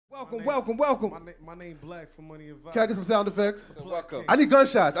Welcome. My name Black for Money and Violence. Can I get some sound effects? So welcome. I need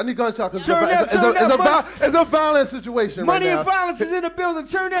gunshots. Because Turn up, it's a violent situation Money right now. and violence is in the building.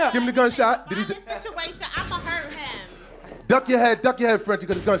 Turn up. Give me the gunshot. Situation, I'ma hurt him. Duck your head, Frenchie,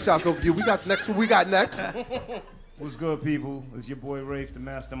 because the gunshots over you. We got next. What's good, people? It's your boy Rafe, the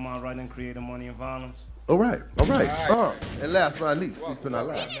mastermind, writer and creator, Money and Violence. All right. And last but not least, not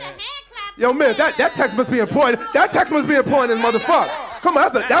last. Give me the hand clap. Yo, man, that text must be important. That text must be important, motherfucker. Come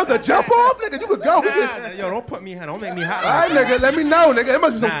on, that was a jump off, nigga. You could go. Yo, don't put me, don't make me hot. All right, nigga, let me know, nigga. It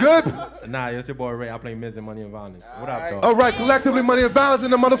must be some good. Nah, it's your boy Ray. I play Miz and Money and Violence. What up, though? All right, collectively, Money and Violence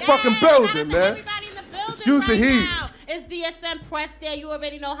in the motherfucking building, man. Everybody in the building Excuse the heat. now. It's DSNBX Day. You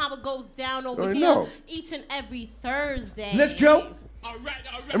already know how it goes down over Already here know. each and every Thursday. Let's go. All right.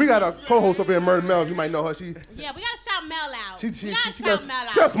 And we got a co-host over here, Murder Mel. You might know her. Yeah, we gotta shout Mel out. She we got gotta shout Mel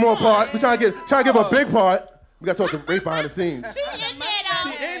out. a small Come on. part. We trying to give her a big part. We got to talk to Ray behind the scenes. She's in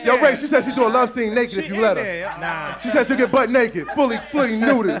there though. Yo, Ray, she said she'd do a love scene naked if you let her. Nah. She said she'll get butt naked, fully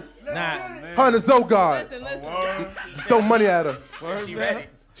nuded. Nah. Her and the Zogard. Listen. Just throw money at her. She ready?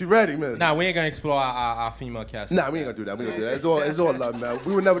 She ready, man. Nah, we ain't gonna explore our female cast. Nah, we ain't gonna do that. It's all love, Mel.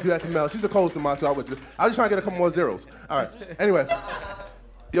 We would never do that to Mel. She's a cold to mine too. I was just trying to get a couple more zeros. All right. Anyway.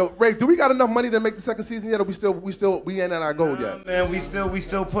 Yo, Ray, do we got enough money to make the second season yet, or we ain't at our goal yet? Man, we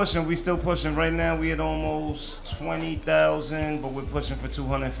still pushing. We still pushing. Right now, we at almost 20,000, but we're pushing for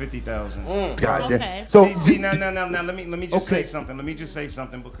 250,000. God damn. Okay. So See, now, let me just say something. Let me just say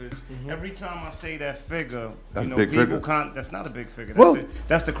something because every time I say that figure, That's you know, a big people figure. that's not a big figure. Well-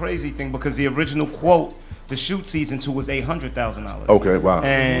 That's the crazy thing because the original quote to shoot season 2 was $800,000. Okay, wow.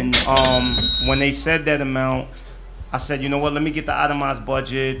 And when they said that amount, I said, you know what, let me get the itemized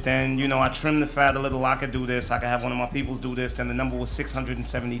budget. Then, you know, I trimmed the fat a little. I could do this. I could have one of my peoples do this. Then the number was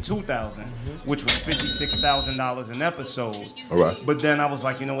 $672,000, which was $56,000 an episode. All right. But then I was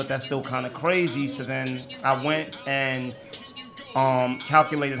like, you know what, that's still kind of crazy. So then I went and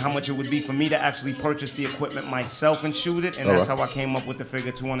calculated how much it would be for me to actually purchase the equipment myself and shoot it. And All that's right. how I came up with the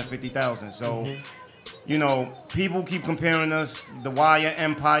figure $250,000. So, you know, people keep comparing us, The Wire,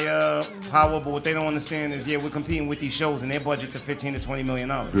 Empire, Power, but what they don't understand is, yeah, we're competing with these shows and their budgets are $15 to $20 million.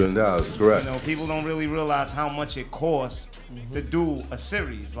 $1 billion, correct. You know, people don't really realize how much it costs to do a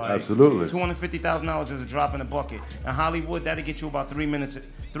series. Like, Absolutely. $250,000 is a drop in the bucket. In Hollywood, that'll get you about 3 minutes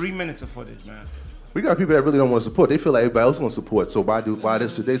of footage, man. We got people that really don't want to support. They feel like everybody else wants to support. So why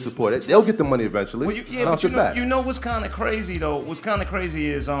should they support it? They'll get the money eventually. Well, And I'll sit back. you know what's kind of crazy though? What's kind of crazy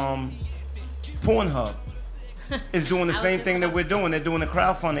is Pornhub is doing the same thing that we're doing. They're doing a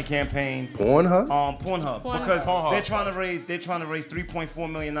crowdfunding campaign. Pornhub? Pornhub. Because they're trying to raise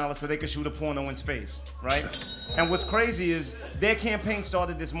 $3.4 million so they can shoot a porno in space, right? And what's crazy is their campaign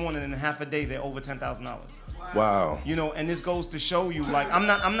started this morning, and in half a day they're over $10,000. Wow. You know, and this goes to show you, like, I'm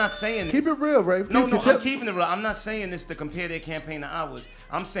not saying this. Keep it real, Ray. No, I'm keeping it real. I'm not saying this to compare their campaign to ours.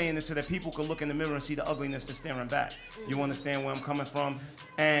 I'm saying this so that people can look in the mirror and see the ugliness that's staring back. You understand where I'm coming from?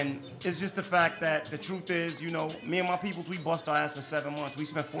 And it's just the fact that the truth is, you know, me and my peoples, we bust our ass for 7 months. We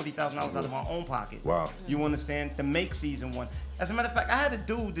spent $40,000 out of our own pocket. Wow. You understand? To make season 1. As a matter of fact, I had a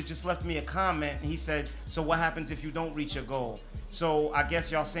dude that just left me a comment, and he said, so what happens if you don't reach your goal? So I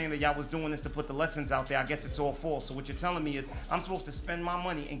guess y'all saying that y'all was doing this to put the lessons out there. I guess it's all false. So what you're telling me is I'm supposed to spend my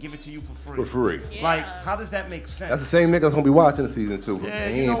money and give it to you for free. For free. Yeah. Like, how does that make sense? That's the same nigga that's going to be watching season 2. Yeah,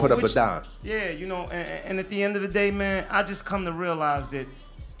 and he you ain't know, put up a which- dime. Yeah, you know, and at the end of the day, man, I just come to realize that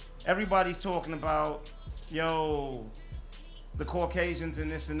everybody's talking about, yo, the Caucasians and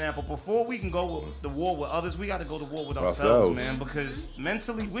this and that. But before we can go with the war with others, we got to go to war with ourselves, man. Because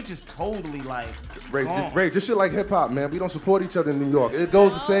mentally, we're just totally like, Ray, just shit like hip hop, man. We don't support each other in New York. It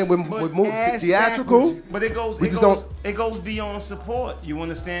goes the same with movies, theatrical. But it goes beyond support. You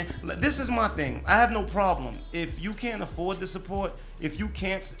understand? This is my thing. I have no problem if you can't afford the support. If you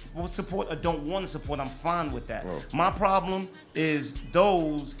can't support or don't want to support, I'm fine with that. Oh. My problem is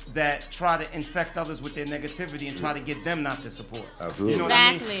those that try to infect others with their negativity and try to get them not to support. Absolutely. You know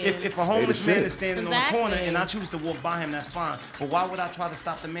Exactly. what I mean? If a homeless man is standing on the corner Exactly. and I choose to walk by him, that's fine. But why would I try to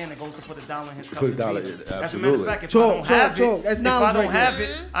stop the man that goes to put $1 in his cup? Put a and dollar feed in, him? As a matter absolutely. of fact, if Talk, I don't have talk. it, That's if knowledge I don't right have there.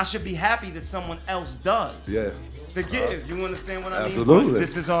 it, I should be happy that someone else does. Yeah. To give. You understand what I mean? Absolutely. But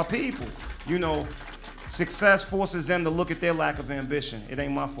this is our people. You know, success forces them to look at their lack of ambition. It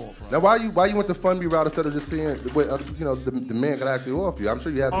ain't my fault, bro. Now, why you went the fund me route instead of just seeing what you know the man could actually offer you? I'm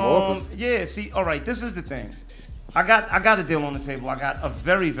sure you had some offers. Yeah, see, all right, this is the thing. I got a deal on the table. I got a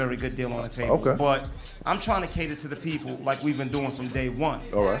very, very good deal on the table. Okay. But I'm trying to cater to the people like we've been doing from day one.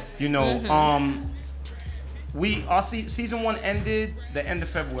 All right. You know, our season 1 ended the end of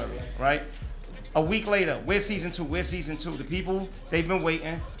February, right? A week later, where's season 2? Where's season 2? The people, they've been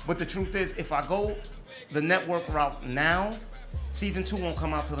waiting. But the truth is, if I go the network route now, season 2 won't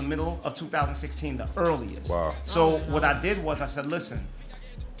come out till the middle of 2016, the earliest. Wow. So what I did was I said, listen,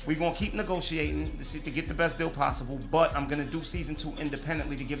 we're going to keep negotiating to get the best deal possible, but I'm going to do season 2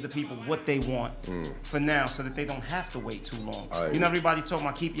 independently to give the people what they want for now so that they don't have to wait too long. You know, everybody's talking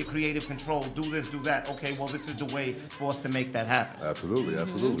about keep your creative control, do this, do that. Okay, well, this is the way for us to make that happen. Absolutely,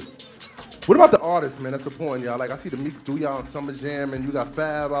 absolutely. What about the artists, man? That's important, y'all. Like, I see the Meek do y'all on Summer Jam, and you got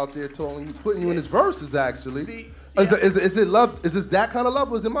Fab out there putting you in his verses, actually. See, Is it love? Is this that kind of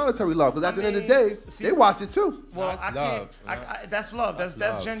love, or is it monetary love? Because at the end of the day, they watch it too. Well, That's love. That's love. That's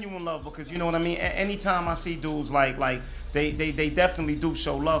love. genuine love, because you know what I mean. Anytime I see dudes like they definitely do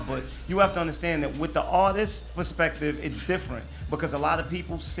show love, but you have to understand that with the artist perspective, it's different because a lot of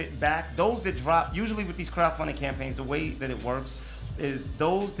people sit back. Those that drop, usually with these crowdfunding campaigns, the way that it works is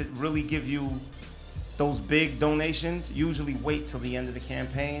those that really give you those big donations usually wait till the end of the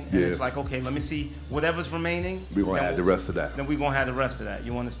campaign, and it's like, okay, let me see whatever's remaining. We're gonna have the rest of that. Then we're gonna have the rest of that.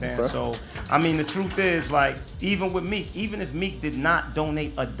 You understand? Okay. So, I mean, the truth is, like, even with Meek, even if Meek did not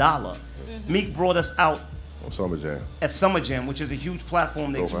donate $1, Meek brought us out On Summer Jam. at Summer Jam, which is a huge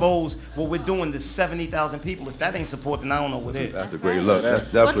platform to expose what we're doing to 70,000 people. If that ain't support, then I don't know what is. That's a great look.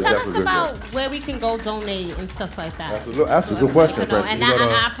 That's Well, definitely, tell us definitely about good. where we can go donate and stuff like that. That's a good question, You know, Francis. and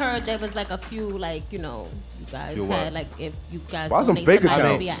I've heard there was like a few, like, you know, you guys You what? had like if you guys Why some donate fake somebody to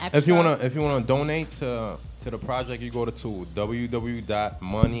accounts? be an If you extra. wanna donate to the project, you go to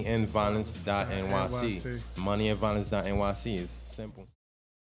www.moneyandviolence.nyc. Moneyandviolence.nyc is simple.